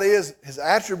who God is, his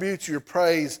attributes, your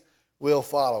praise will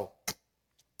follow.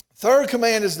 Third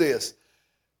command is this.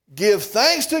 Give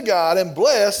thanks to God and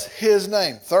bless his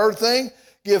name. Third thing,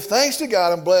 give thanks to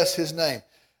God and bless his name.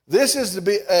 This is to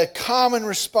be a common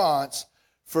response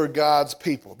for God's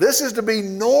people. This is to be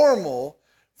normal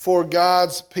for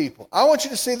God's people. I want you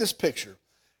to see this picture.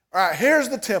 All right, here's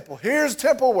the temple. Here's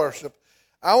temple worship.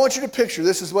 I want you to picture,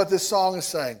 this is what this song is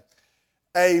saying.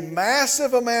 A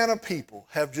massive amount of people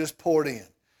have just poured in.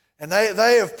 And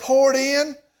they have poured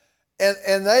in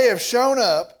and they have shown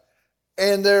up.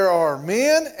 And there are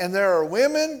men, and there are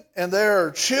women, and there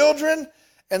are children,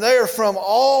 and they are from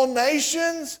all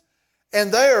nations,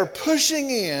 and they are pushing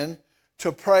in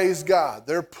to praise God.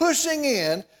 They're pushing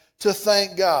in to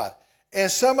thank God.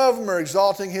 And some of them are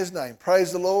exalting his name.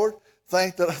 Praise the Lord.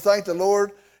 Thank the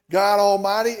Lord God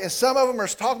Almighty. And some of them are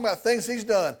talking about things he's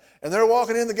done. And they're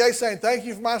walking in the gate saying, thank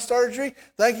you for my surgery.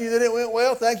 Thank you that it went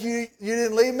well. Thank you you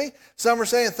didn't leave me. Some are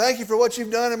saying, thank you for what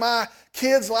you've done in my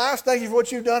kids' lives. Thank you for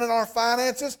what you've done in our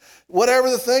finances. Whatever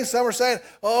the thing. Some are saying,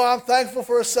 oh, I'm thankful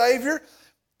for a Savior.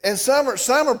 And some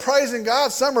are praising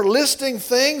God. Some are listing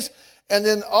things. And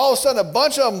then all of a sudden a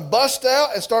bunch of them bust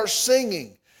out and start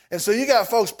singing. And so you got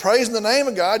folks praising the name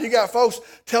of God. You got folks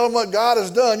telling what God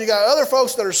has done. You got other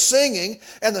folks that are singing,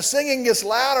 and the singing gets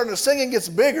louder and the singing gets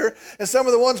bigger. And some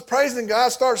of the ones praising God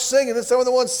start singing, and some of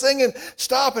the ones singing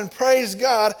stop and praise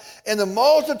God. And the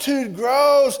multitude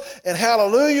grows, and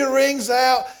hallelujah rings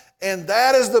out. And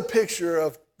that is the picture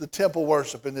of the temple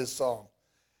worship in this song.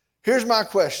 Here's my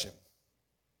question.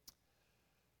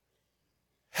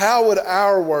 How would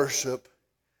our worship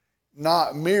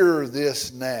not mirror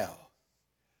this now?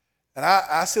 And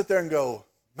I sit there and go,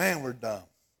 man, we're dumb.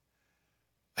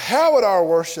 How would our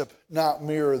worship not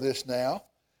mirror this now?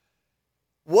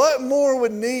 What more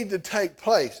would need to take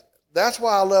place? That's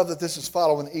why I love that this is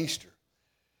following Easter.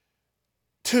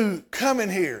 To come in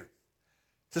here,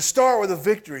 to start with a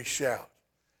victory shout,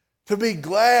 to be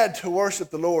glad to worship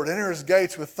the Lord, enter his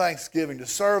gates with thanksgiving, to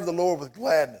serve the Lord with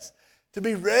gladness, to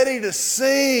be ready to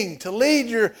sing, to lead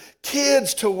your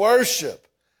kids to worship.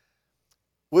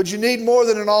 Would you need more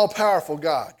than an all-powerful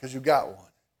God? Because you've got one.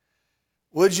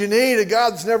 Would you need a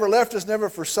God that's never left us, never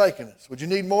forsaken us? Would you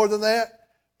need more than that?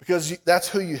 Because that's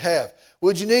who you have.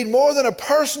 Would you need more than a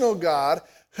personal God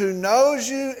who knows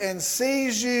you and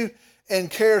sees you and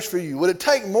cares for you? Would it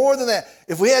take more than that?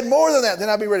 If we had more than that, then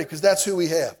I'd be ready, because that's who we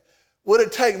have. Would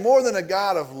it take more than a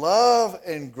God of love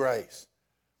and grace?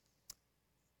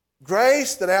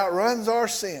 Grace that outruns our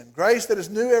sin. Grace that is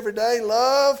new every day.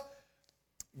 Love,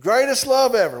 greatest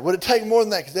love ever. Would it take more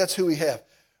than that? Because that's who we have.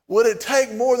 Would it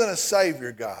take more than a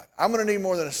Savior God? I'm going to need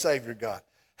more than a Savior God.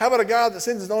 How about a God that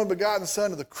sends his only begotten Son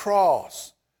to the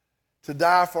cross to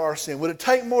die for our sin? Would it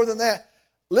take more than that?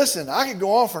 Listen, I could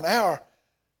go on for an hour.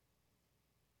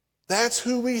 That's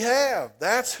who we have.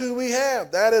 That's who we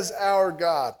have. That is our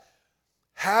God.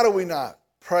 How do we not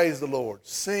praise the Lord?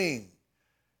 Sing.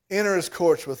 Enter his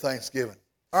courts with thanksgiving.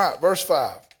 All right, verse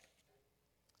 5.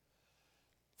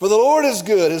 For the Lord is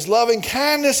good. His loving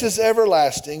kindness is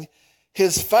everlasting.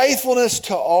 His faithfulness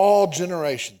to all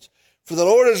generations. For the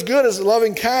Lord is good. His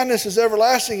loving kindness is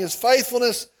everlasting. His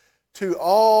faithfulness to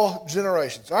all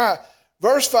generations. All right,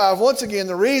 verse 5, once again,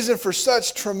 the reason for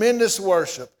such tremendous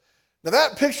worship. Now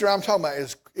that picture I'm talking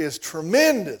about is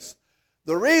tremendous.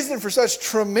 The reason for such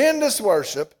tremendous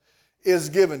worship is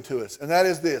given to us, and that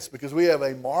is this, because we have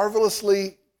a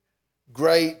marvelously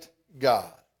great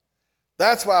God.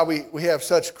 That's why we have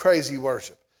such crazy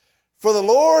worship. For the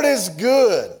Lord is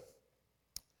good.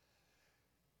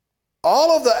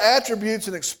 All of the attributes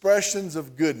and expressions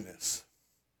of goodness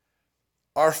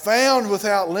are found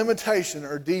without limitation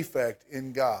or defect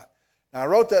in God. Now, I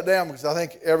wrote that down because I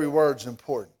think every word's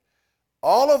important.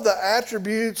 All of the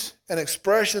attributes and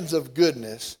expressions of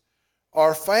goodness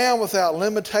are found without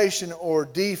limitation or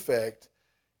defect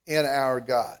in our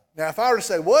God. Now, if I were to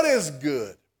say, what is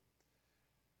good?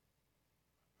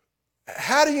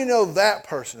 How do you know that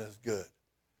person is good?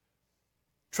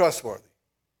 Trustworthy,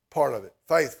 part of it.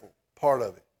 Faithful, part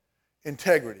of it.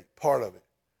 Integrity, part of it.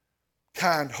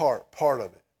 Kind heart, part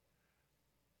of it.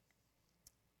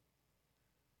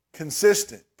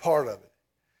 Consistent, part of it.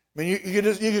 I mean, you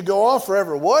could go on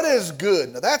forever. What is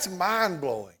good? Now, that's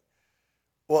mind-blowing.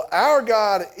 Well, our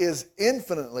God is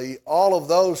infinitely all of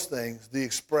those things, the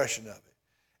expression of it.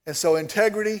 And so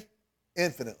integrity,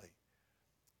 infinitely.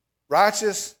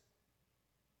 Righteous,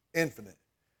 infinite.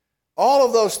 All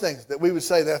of those things that we would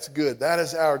say that's good. That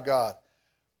is our God.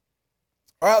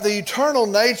 All right, the eternal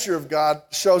nature of God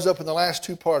shows up in the last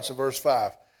two parts of verse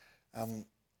 5.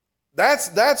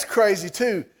 That's crazy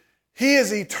too. He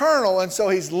is eternal, and so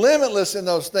he's limitless in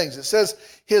those things. It says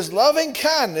his loving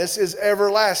kindness is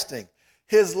everlasting.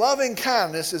 His loving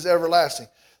kindness is everlasting.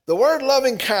 The word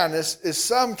loving kindness is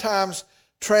sometimes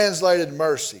translated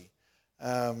mercy.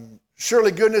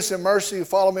 Surely goodness and mercy will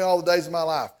follow me all the days of my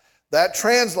life. That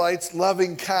translates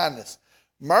loving kindness.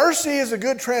 Mercy is a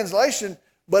good translation,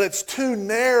 but it's too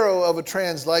narrow of a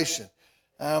translation.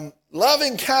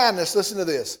 Loving kindness, listen to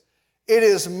this. It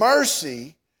is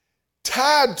mercy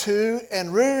tied to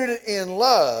and rooted in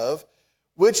love,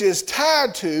 which is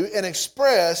tied to and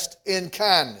expressed in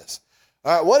kindness.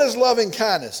 All right, what is loving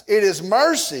kindness? It is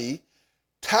mercy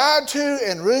tied to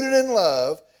and rooted in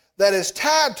love that is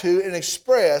tied to and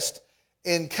expressed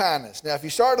in kindness. Now, if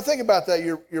you start to think about that,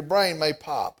 your brain may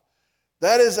pop.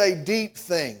 That is a deep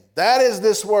thing. That is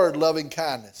this word, loving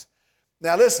kindness.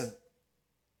 Now, listen,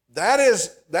 that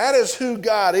is who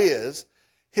God is.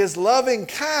 His loving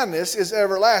kindness is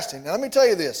everlasting. Now, let me tell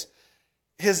you this.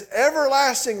 His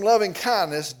everlasting loving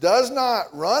kindness does not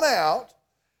run out,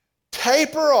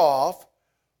 taper off,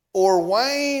 or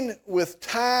wane with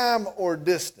time or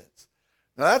distance.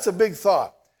 Now, that's a big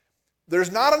thought.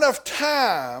 There's not enough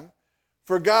time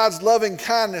for God's loving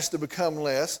kindness to become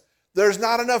less. There's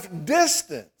not enough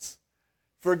distance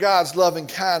for God's loving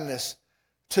kindness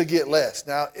to get less.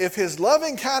 Now, if his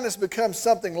loving kindness becomes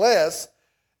something less,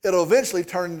 it'll eventually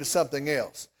turn into something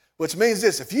else. Which means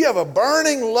this, if you have a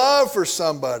burning love for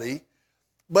somebody,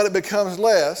 but it becomes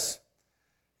less,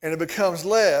 and it becomes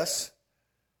less,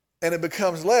 and it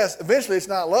becomes less, eventually it's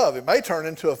not love. It may turn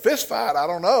into a fist fight, I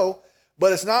don't know,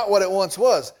 but it's not what it once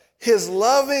was. His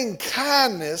loving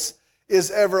kindness is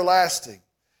everlasting.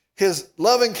 His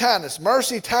loving kindness,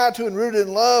 mercy tied to and rooted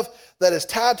in love that is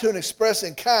tied to and expressed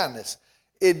in kindness.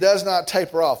 It does not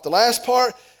taper off. The last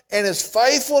part, and his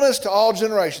faithfulness to all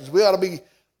generations. We ought to be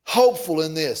hopeful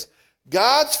in this.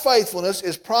 God's faithfulness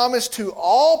is promised to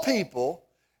all people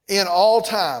in all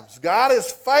times. God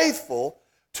is faithful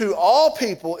to all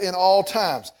people in all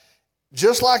times.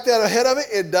 Just like that ahead of it,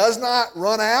 it does not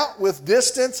run out with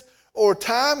distance or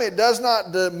time. It does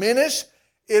not diminish.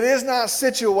 It is not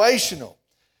situational.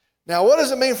 Now, what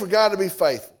does it mean for God to be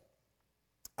faithful?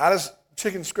 I just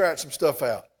chicken scratch some stuff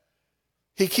out.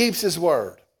 He keeps his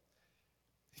word.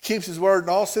 He keeps his word in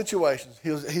all situations.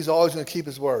 He's always going to keep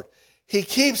his word. He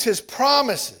keeps his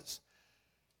promises.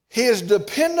 He is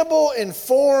dependable in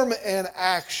form and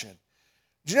action.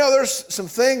 Do you know there's some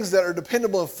things that are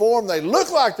dependable in form? They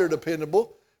look like they're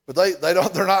dependable, but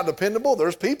they're not dependable.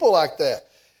 There's people like that.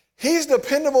 He's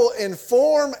dependable in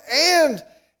form and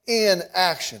in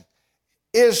action.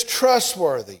 Is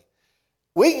trustworthy.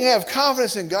 We can have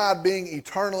confidence in God being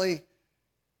eternally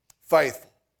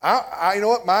faithful. You know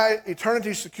what? My eternity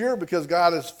is secure because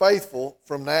God is faithful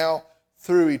from now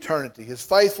through eternity. His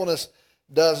faithfulness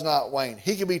does not wane.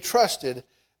 He can be trusted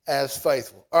as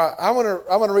faithful. All right, I'm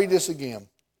going to read this again.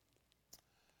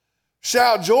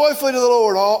 Shout joyfully to the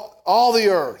Lord, all the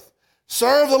earth.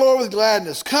 Serve the Lord with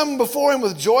gladness. Come before him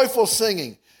with joyful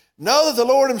singing. Know that the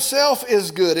Lord himself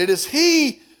is good. It is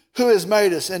he who has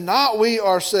made us, and not we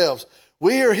ourselves.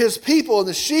 We are his people and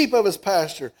the sheep of his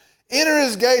pasture. Enter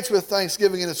his gates with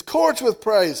thanksgiving and his courts with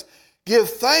praise. Give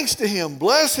thanks to him.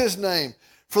 Bless his name.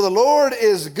 For the Lord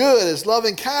is good. His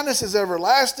loving kindness is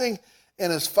everlasting,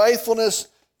 and his faithfulness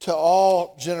to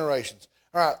all generations.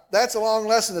 All right, that's a long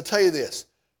lesson to tell you this.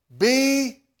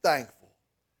 Be thankful.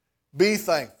 Be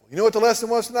thankful. You know what the lesson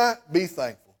was tonight? Be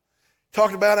thankful.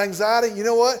 Talking about anxiety, you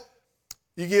know what?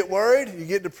 You get worried, you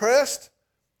get depressed,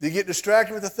 you get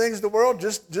distracted with the things of the world,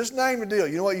 just name the deal.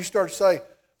 You know what? You start to say,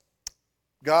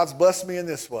 God's blessed me in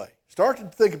this way. Start to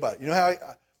think about it. You know how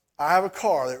I have a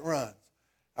car that runs.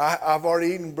 I've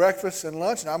already eaten breakfast and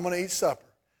lunch, and I'm going to eat supper.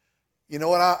 You know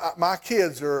what? My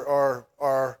kids are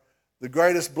the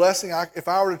greatest blessing. If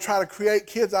I were to try to create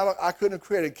kids, I couldn't have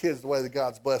created kids the way that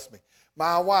God's blessed me.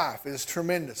 My wife is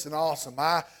tremendous and awesome.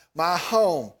 My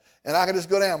home, and I can just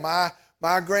go down.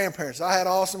 My grandparents, I had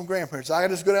awesome grandparents. I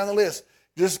can just go down the list.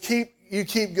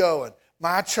 Keep going.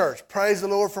 My church, praise the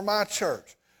Lord for my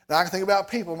church. Now I can think about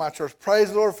people in my church. Praise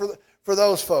the Lord for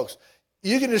those folks.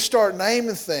 You can just start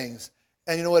naming things,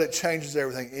 and you know what? It changes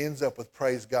everything. It ends up with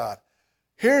praise God.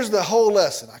 Here's the whole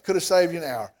lesson. I could have saved you an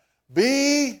hour.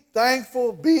 Be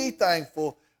thankful, be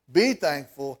thankful, be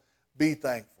thankful, be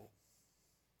thankful.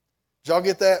 Did y'all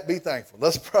get that? Be thankful.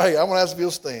 Let's pray. I'm going to ask if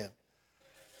you'll stand.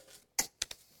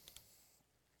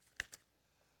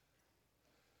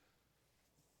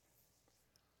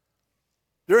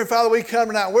 Dear Father, we come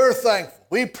tonight. We're thankful.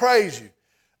 We praise you.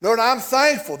 Lord, I'm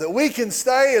thankful that we can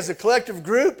stay as a collective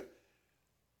group,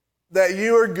 that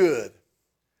you are good,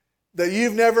 that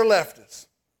you've never left us,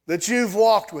 that you've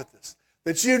walked with us,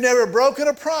 that you've never broken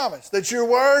a promise, that your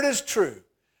word is true.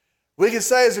 We can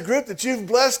say as a group that you've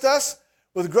blessed us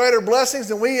with greater blessings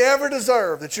than we ever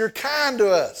deserve, that you're kind to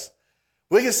us.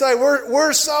 We can say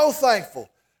we're so thankful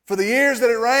for the years that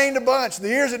it rained a bunch, the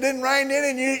years it didn't rain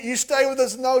any, and you stay with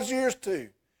us in those years too.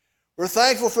 We're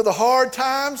thankful for the hard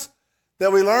times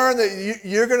that we learn that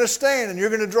you're going to stand and you're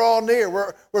going to draw near.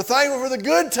 We're thankful for the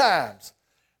good times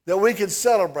that we can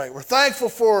celebrate. We're thankful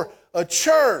for a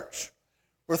church.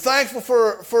 We're thankful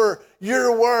for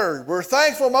your word. We're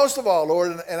thankful most of all,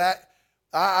 Lord, and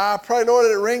I pray, Lord,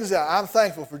 that it rings out. I'm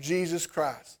thankful for Jesus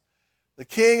Christ, the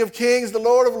King of kings, the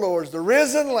Lord of lords, the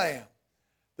risen Lamb,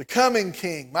 the coming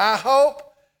King, my hope,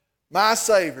 my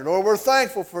Savior. Lord, we're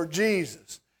thankful for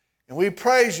Jesus. And we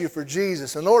praise you for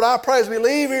Jesus. And Lord, I pray as we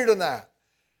leave here tonight,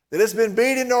 that it's been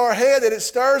beat into our head, that it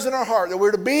stirs in our heart, that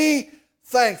we're to be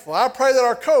thankful. I pray that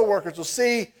our co-workers will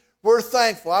see we're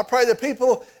thankful. I pray that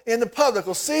people in the public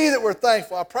will see that we're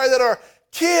thankful. I pray that our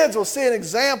kids will see an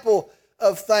example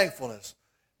of thankfulness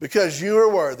because you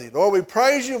are worthy. Lord, we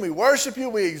praise you and we worship you,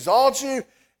 we exalt you.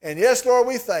 And yes, Lord,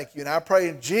 we thank you. And I pray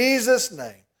in Jesus'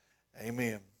 name,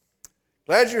 amen.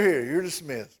 Glad you're here. You're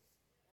dismissed.